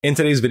In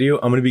today's video,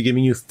 I'm going to be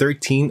giving you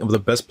 13 of the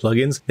best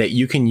plugins that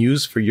you can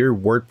use for your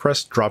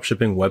WordPress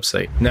dropshipping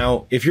website.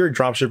 Now, if you're a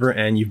dropshipper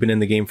and you've been in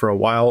the game for a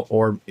while,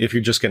 or if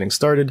you're just getting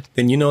started,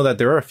 then you know that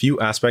there are a few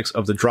aspects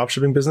of the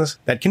dropshipping business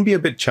that can be a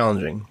bit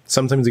challenging.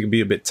 Sometimes it can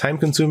be a bit time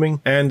consuming,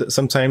 and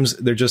sometimes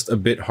they're just a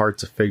bit hard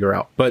to figure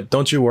out. But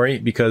don't you worry,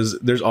 because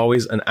there's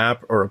always an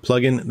app or a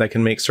plugin that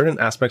can make certain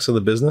aspects of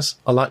the business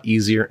a lot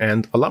easier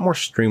and a lot more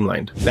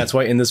streamlined. That's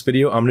why in this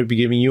video, I'm going to be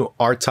giving you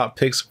our top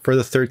picks for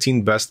the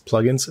 13 best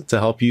plugins to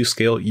help you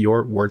scale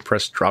your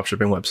WordPress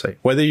dropshipping website.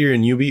 Whether you're a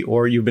newbie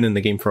or you've been in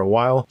the game for a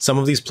while, some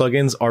of these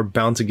plugins are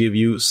bound to give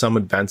you some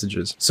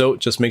advantages. So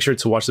just make sure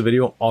to watch the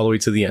video all the way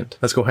to the end.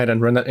 Let's go ahead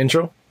and run that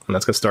intro and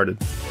let's get started.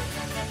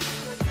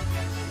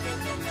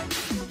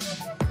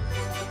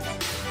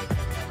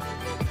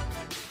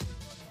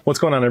 What's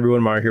going on,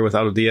 everyone? Mario here with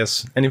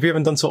AutoDS. And if you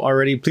haven't done so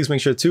already, please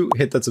make sure to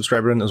hit that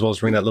subscribe button as well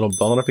as ring that little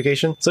bell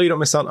notification so you don't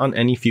miss out on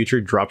any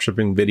future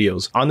dropshipping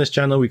videos. On this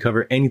channel, we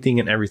cover anything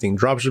and everything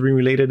dropshipping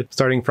related,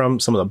 starting from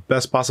some of the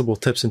best possible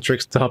tips and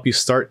tricks to help you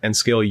start and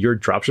scale your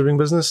dropshipping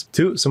business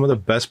to some of the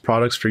best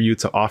products for you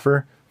to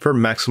offer for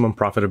maximum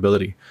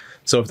profitability.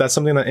 So if that's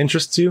something that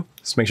interests you,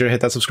 just make sure to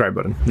hit that subscribe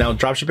button. Now,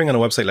 dropshipping on a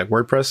website like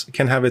WordPress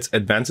can have its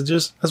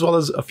advantages as well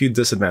as a few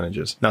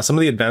disadvantages. Now, some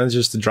of the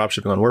advantages to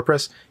dropshipping on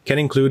WordPress can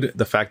include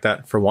the fact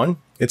that, for one,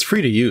 it's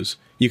free to use.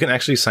 You can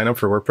actually sign up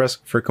for WordPress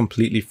for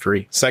completely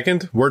free.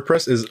 Second,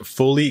 WordPress is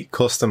fully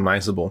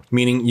customizable,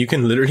 meaning you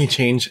can literally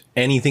change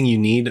anything you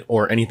need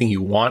or anything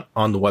you want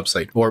on the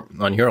website or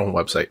on your own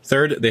website.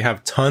 Third, they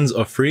have tons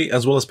of free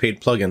as well as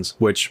paid plugins,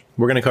 which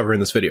we're going to cover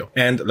in this video.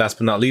 And last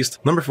but not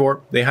least, number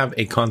 4, they have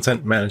a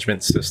content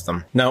management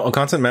system. Now, a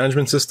content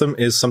management system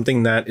is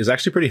something that is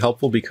actually pretty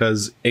helpful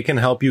because it can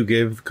help you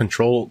give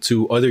control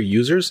to other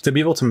users to be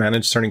able to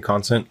manage certain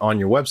content on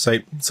your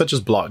website, such as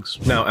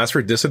blogs. Now, as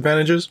for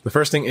disadvantages, the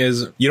first thing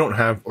is you don't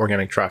have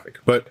organic traffic,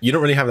 but you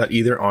don't really have that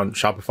either on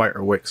Shopify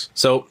or Wix.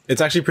 So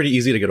it's actually pretty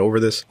easy to get over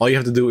this. All you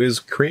have to do is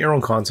create your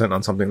own content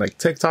on something like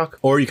TikTok,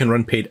 or you can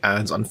run paid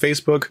ads on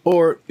Facebook,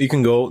 or you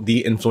can go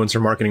the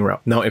influencer marketing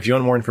route. Now, if you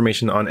want more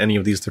information on any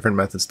of these different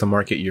methods to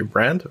market your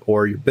brand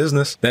or your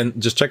business, then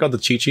just check out the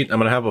cheat sheet. I'm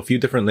going to have a few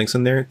different links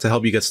in there to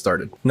help you get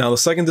started. Now, the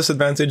second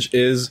disadvantage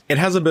is it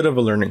has a bit of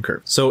a learning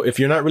curve. So if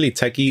you're not really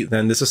techie,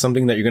 then this is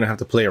something that you're going to have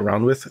to play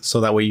around with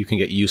so that way you can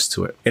get used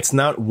to it. It's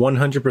not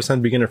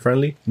 100% beginner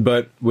friendly,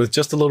 but with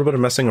just a little bit of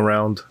messing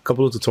around, a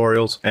couple of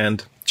tutorials,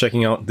 and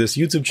checking out this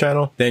YouTube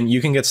channel, then you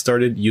can get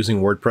started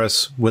using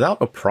WordPress without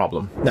a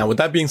problem. Now, with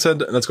that being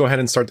said, let's go ahead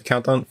and start the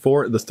countdown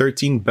for the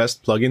 13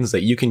 best plugins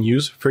that you can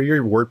use for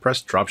your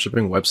WordPress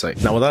dropshipping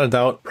website. Now, without a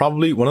doubt,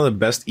 probably one of the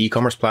best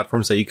e-commerce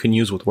platforms that you can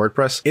use with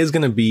WordPress is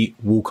going to be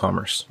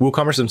WooCommerce.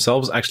 WooCommerce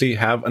themselves actually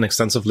have an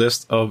extensive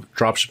list of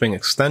dropshipping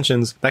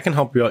extensions that can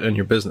help you out in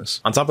your business.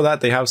 On top of that,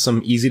 they have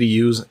some easy to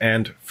use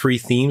and free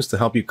themes to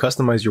help you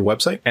customize your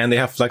website, and they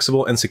have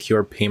flexible and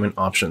secure payment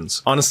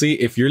options. Honestly,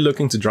 if you're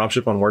looking to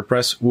dropship on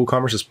WordPress,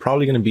 WooCommerce is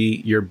probably going to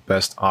be your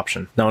best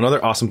option. Now,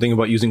 another awesome thing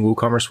about using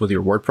WooCommerce with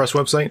your WordPress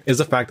website is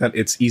the fact that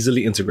it's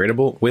easily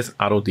integratable with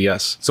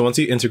AutoDS. So once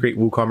you integrate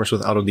WooCommerce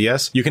with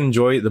AutoDS, you can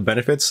enjoy the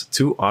benefits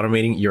to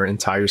automating your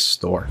entire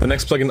store. The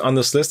next plugin on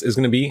this list is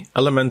going to be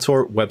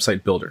Elementor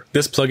Website Builder.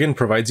 This plugin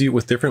provides you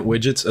with different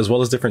widgets as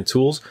well as different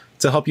tools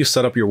to help you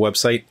set up your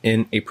website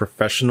in a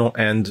professional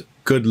and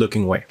good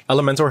looking way.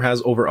 Elementor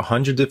has over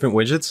 100 different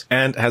widgets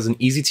and has an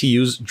easy to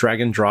use drag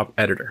and drop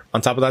editor.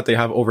 On top of that, they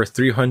have over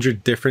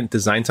 300 different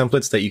design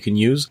templates that you can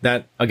use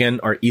that,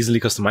 again, are easily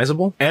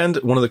customizable. And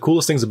one of the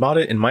coolest things about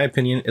it, in my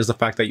opinion, is the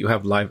fact that you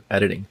have live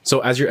editing. So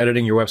as you're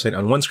editing your website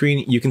on one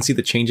screen, you can see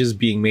the changes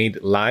being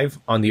made live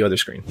on the other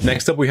screen.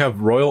 Next up, we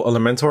have Royal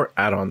Elementor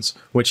Add-ons,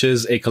 which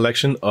is a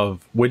collection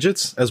of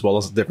widgets as well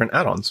as different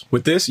add-ons.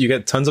 With this, you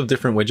get tons of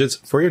different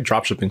widgets for your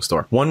dropshipping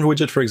store. One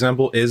widget, for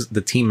example, is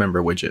the team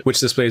member widget,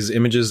 which displays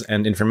images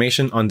and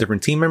information on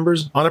different team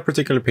members on a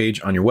particular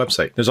page on your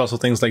website. There's also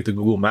things like the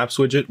Google Maps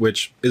widget,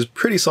 which is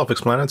pretty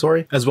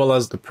self-explanatory, as well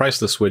as the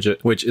price list widget,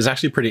 which is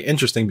actually pretty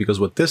interesting because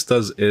what this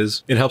does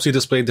is it helps you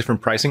display different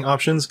pricing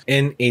options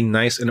in a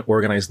nice and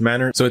organized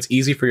manner, so it's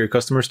easy for your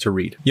customers to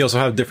read. You also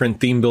have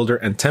different theme builder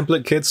and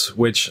template kits,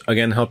 which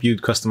again help you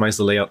customize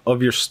the layout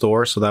of your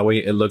store so that way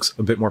it looks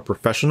a bit more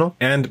professional,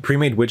 and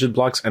pre-made widget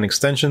blocks and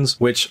extensions,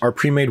 which are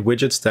pre-made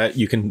widgets that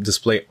you can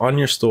display on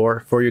your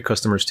store for your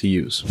customers to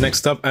use.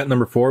 Next up, at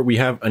number 4, we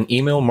have an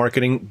email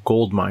marketing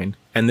goldmine,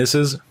 and this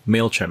is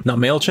MailChimp. Now,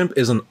 MailChimp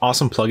is an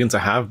awesome plugin to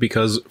have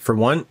because, for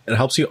one, it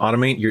helps you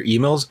automate your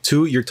emails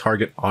to your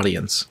target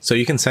audience. So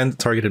you can send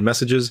targeted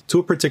messages to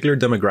a particular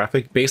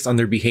demographic based on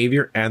their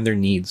behavior and their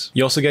needs.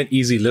 You also get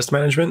easy list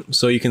management,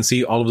 so you can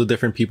see all of the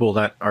different people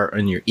that are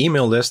in your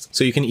email list,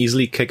 so you can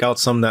easily kick out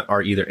some that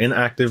are either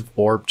inactive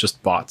or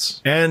just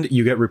bots. And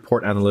you get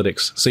report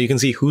analytics, so you can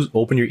see who's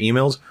opened your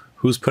emails,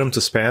 who's put them to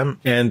spam,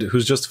 and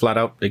who's just flat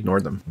out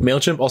ignored them.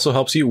 MailChimp also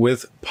helps you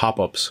with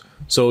pop-ups.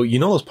 So you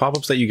know those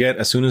pop-ups that you get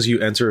as soon as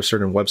you enter a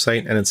certain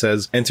website and it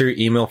says enter your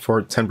email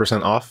for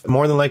 10% off?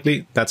 More than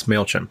likely, that's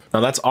MailChimp. Now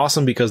that's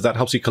awesome because that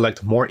helps you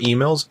collect more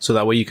emails so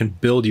that way you can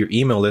build your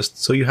email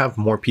list so you have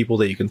more people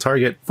that you can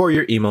target for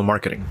your email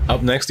marketing.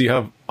 Up next, you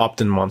have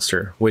Opt-in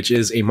Monster, which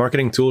is a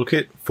marketing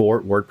toolkit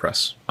for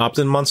WordPress.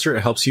 Opt-in Monster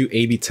helps you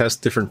A/B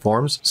test different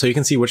forms so you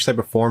can see which type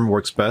of form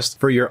works best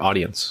for your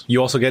audience.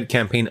 You also get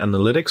campaign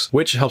analytics,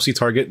 which helps you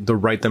target the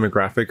right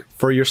demographic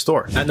for your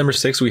store. At number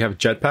 6, we have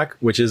Jetpack,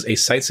 which is a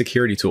site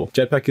security tool.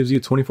 Jetpack gives you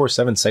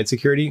 24/7 site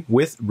security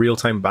with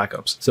real-time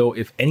backups. So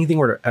if anything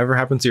were to ever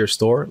happen to your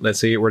store, let's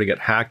say it were to get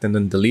hacked and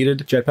then deleted,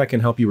 Jetpack can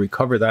help you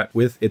recover that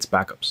with its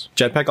backups.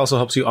 Jetpack also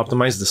helps you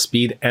optimize the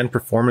speed and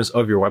performance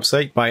of your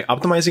website by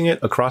optimizing it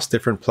across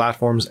different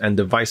platforms and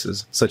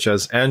devices, such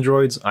as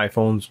Androids,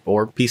 iPhones,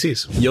 or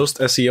PCs.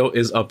 Yoast SEO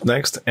is up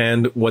next,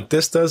 and what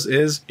this does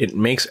is it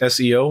makes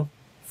SEO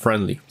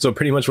friendly. So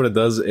pretty much what it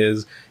does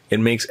is it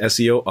makes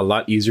SEO a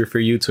lot easier for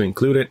you to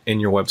include it in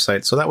your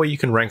website, so that way you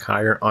can rank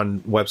higher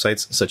on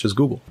websites such as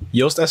Google.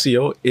 Yoast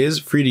SEO is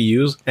free to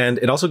use, and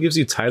it also gives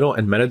you title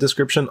and meta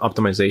description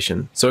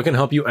optimization, so it can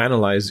help you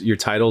analyze your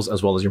titles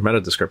as well as your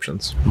meta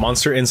descriptions.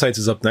 Monster Insights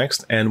is up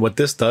next, and what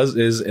this does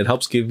is it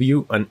helps give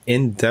you an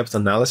in-depth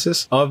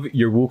analysis of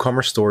your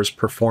WooCommerce store's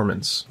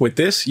performance. With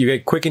this, you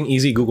get quick and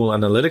easy Google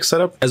Analytics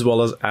setup as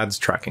well as ads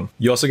tracking.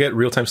 You also get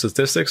real-time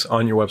statistics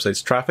on your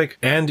website's traffic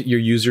and your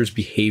users'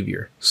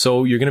 behavior,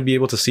 so you're going to be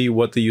able to see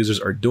what the users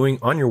are doing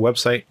on your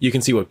website. You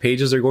can see what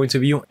pages they're going to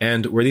view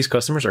and where these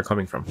customers are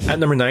coming from. At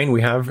number 9,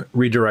 we have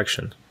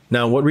redirection.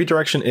 Now, what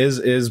redirection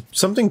is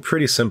something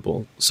pretty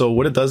simple. So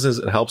what it does is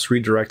it helps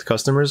redirect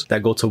customers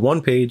that go to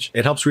one page.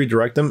 It helps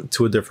redirect them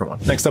to a different one.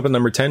 Next up at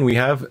number 10, we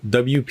have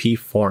WP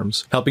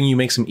Forms, helping you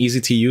make some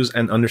easy to use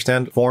and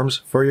understand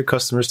forms for your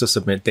customers to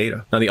submit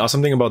data. Now, the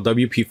awesome thing about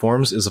WP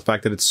Forms is the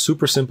fact that it's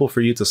super simple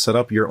for you to set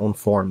up your own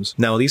forms.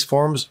 Now, these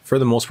forms, for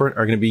the most part,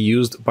 are going to be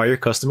used by your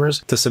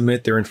customers to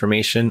submit their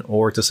information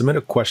or to submit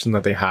a question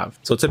that they have.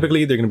 So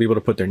typically, they're going to be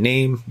able to put their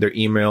name, their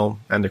email,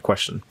 and their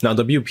question. Now,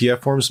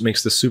 WPF Forms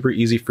makes this super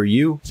easy for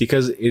you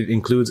because it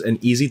includes an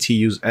easy to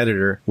use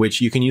editor,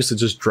 which you can use to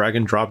just drag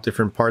and drop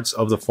different parts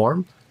of the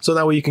form. So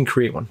that way you can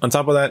create one. On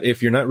top of that,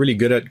 if you're not really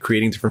good at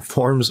creating different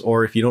forms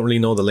or if you don't really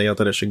know the layout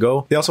that it should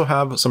go, they also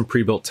have some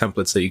pre-built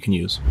templates that you can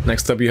use.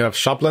 Next up, you have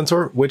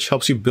Shoplentor, which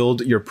helps you build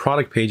your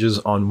product pages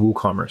on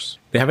WooCommerce.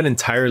 They have an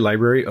entire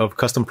library of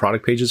custom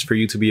product pages for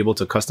you to be able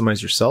to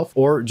customize yourself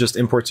or just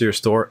import to your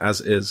store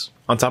as is.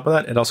 On top of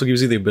that, it also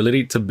gives you the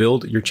ability to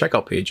build your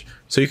checkout page,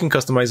 so you can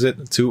customize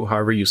it to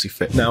however you see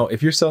fit. Now,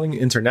 if you're selling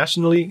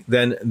internationally,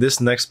 then this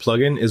next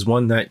plugin is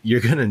one that you're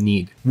gonna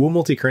need. Woo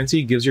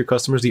Multi-Currency gives your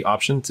customers the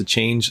option to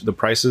change the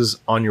prices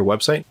on your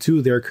website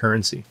to their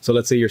currency. So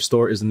let's say your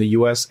store is in the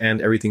US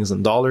and everything's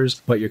in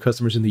dollars, but your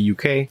customers in the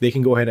UK, they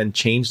can go ahead and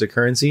change the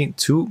currency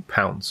to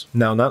pounds.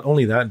 Now, not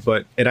only that,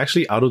 but it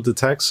actually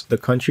auto-detects the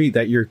country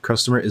that your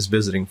customer is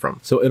visiting from.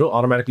 So it'll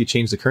automatically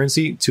change the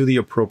currency to the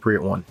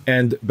appropriate one.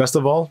 And best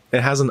of all,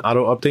 it has an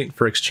auto update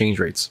for exchange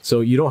rates.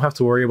 So you don't have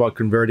to worry about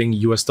converting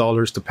US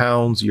dollars to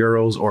pounds,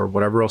 euros, or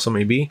whatever else it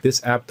may be.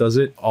 This app does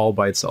it all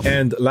by itself.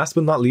 And last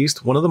but not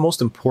least, one of the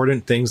most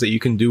important things that you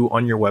can do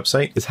on your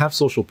website is have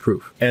social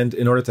proof. And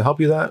in order to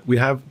help you that, we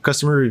have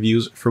customer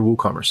reviews for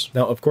WooCommerce.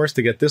 Now, of course,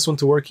 to get this one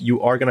to work,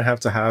 you are going to have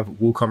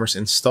WooCommerce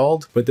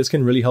installed, but this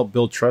can really help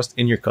build trust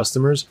in your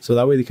customers. So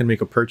that way they can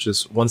make a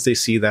purchase once they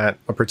see that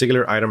a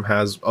particular item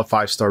has a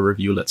 5-star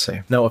review, let's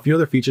say. Now, a few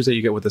other features that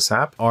you get with this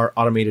app are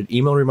automated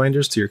email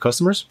reminders to your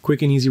customers,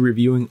 quick and easy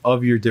reviewing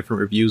of your different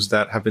reviews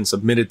that have been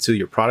submitted to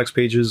your products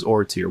pages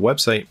or to your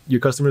website. Your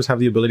customers have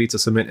the ability to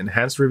submit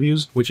enhanced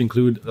reviews, which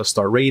include a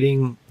star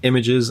rating,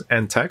 images,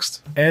 and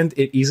text, and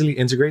it easily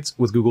integrates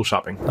with Google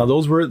Shopping. Now,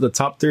 those were the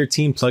top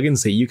 13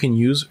 plugins that you can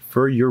use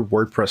for your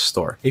WordPress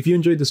store. If you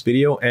enjoyed this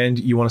video and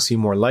you want to see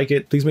more like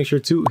it, please make sure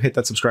to hit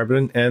that subscribe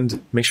button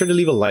and make sure to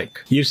leave a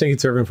like. Huge thank you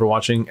to everyone for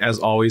watching. As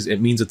always,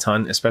 it means a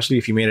ton, especially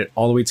if you made it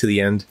all the way to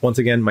the end. Once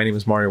again, my name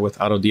is Mario with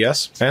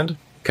AutoDS, and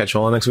catch you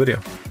all in the next video.